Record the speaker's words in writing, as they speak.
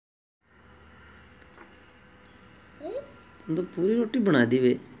तो पूरी रोटी बना दी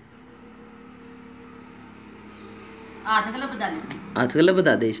वे। हाथ गला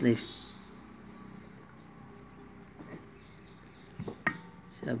बता दे इसने।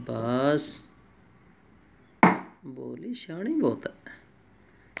 शाबाश, बोली शानी बहुत है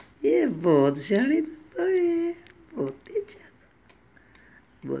ये, बहुत शानी तो ये, बहुत अच्छा,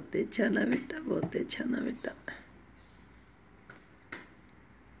 बहुत अच्छा ना बेटा, बहुत अच्छा ना बेटा।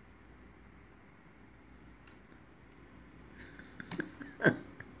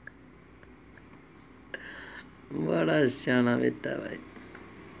 बड़ा शाना बेटा भाई।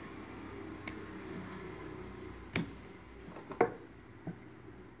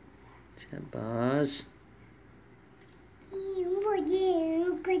 शाबाश।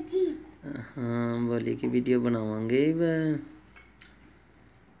 हाँ, बोली की वीडियो बनावांगे वह।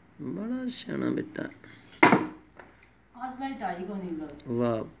 बड़ा शाना बेटा।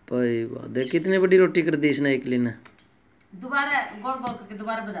 वाह भाई वाह, देख कितनी बड़ी रोटी कर दी इसने एक ने। दोबारा गोल गोल करके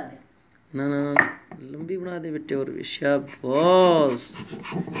दोबारा बना दे। ना ना लंबी बना दे बेटे और भी। शाबाश,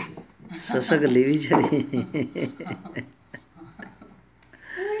 ससक ली भी चली।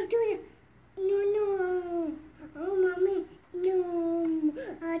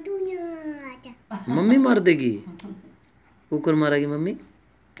 मम्मी मार देगी, कुकर मारेगी मम्मी।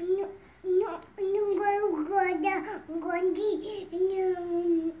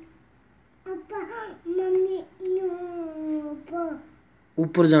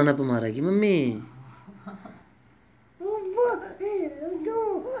 ऊपर जाना पे मारेगी मम्मी।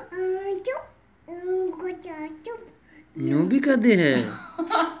 न्यू भी कर दे है।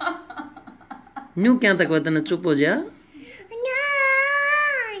 न्यू क्या तक वतन चुप हो जा।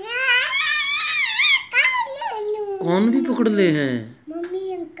 कौन भी पकड़ ले हैं?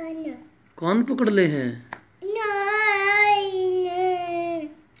 कौन पकड़ ले हैं?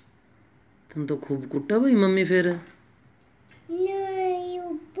 तुम तो खूब कुटा भाई मम्मी फिर।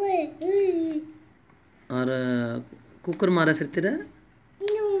 और कुकर मारा फिर तेरा।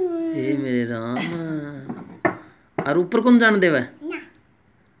 ये मेरे राम। और ऊपर कौन जान देवे?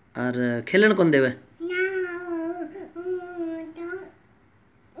 और खेलन कौन देवे?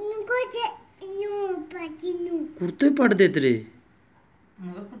 कुर्ते पड़ दे तेरे।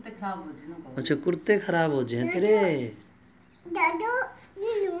 अच्छा कुर्ते खराब हो जाए तेरे।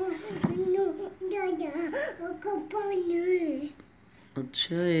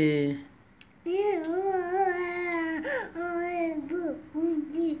 अच्छा ये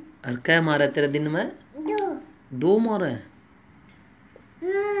और क्या मारा तेरे दिन में? दो मारा है।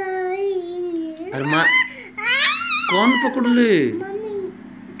 और माँ कौन पकड़ ले?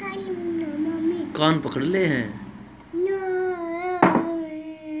 कौन पकड़ ले हैं?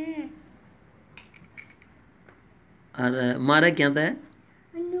 और मारा क्या था?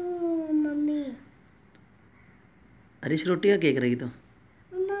 अरे इस रोटी का केक रहेगी तो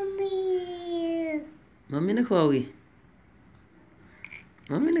मम्मी ने खुआओगी।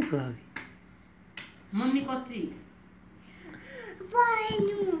 मम्मी ने खुआओगी। मम्मी कोची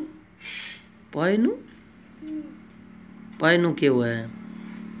पायनू। पायनू क्या हुआ है?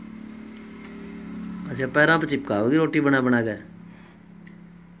 अच्छा पैरों पे चिपकाओगी रोटी बना बना के।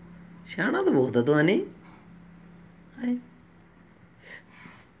 शाना तो बहुत है तो हनी।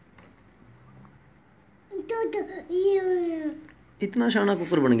 इतना शाना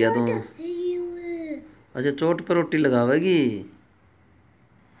कुकर बन गया तू। अच्छा चोट पर रोटी लगावेगी।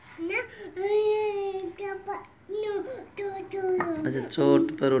 अच्छा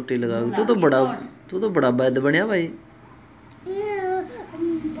चोट पर रोटी लगाओगी। तू तो बड़ा वैद बनया भाई।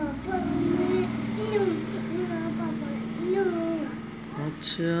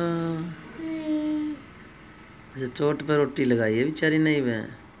 अच्छा अच्छा चोट पर रोटी लगाई है बेचारी नहीं वे।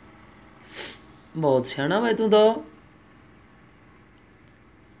 बहुत सियाना भाई तू तो।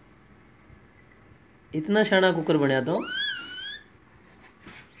 इतना सियाना कुकर बनया तो।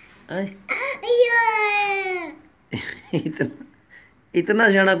 इतना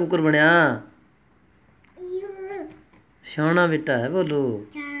सियाना कुकर बनया। सियाना बेटा है बोलो।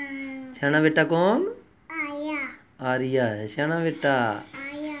 सियाना बेटा कौन? आर्या है सियाना बेटा।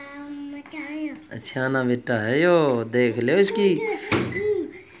 सियाना बेटा है यो, देख लो इसकी।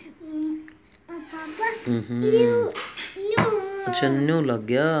 अच्छा न्यू लग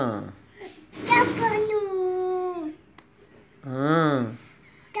गया। हाँ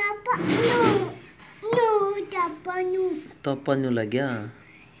तोपा न्यू लग गया।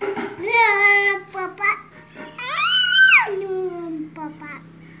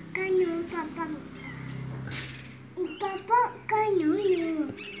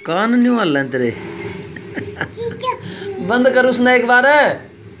 कान न्यू हल तेरे। बंद कर उसने एक बार।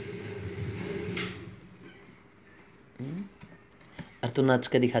 तू नाच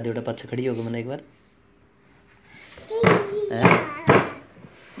के दिखा दे बेटा, पाछे खड़ी होगा मैंने एक बार हैं?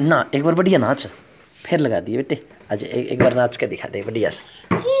 ना एक बार बढ़िया नाच, फिर लगा दिए बेटे। आज एक बार नाच के दिखा दे बढ़िया से।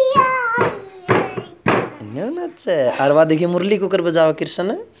 न्यू नाच और वाह देखिए मुरली कुकर बजाओ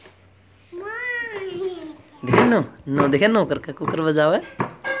कृष्ण, देखे नो नो देखे नो करके कुकर बजाओ है,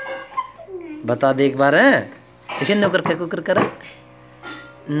 बता दे एक बार है, देखे नो करके कुकर करे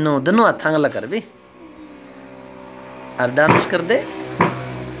नो, दोनों हाथ आंगला कर भी और डांस कर दे।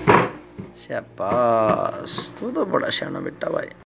 शाबाश, तू तो बड़ा शाना बेटा भाई।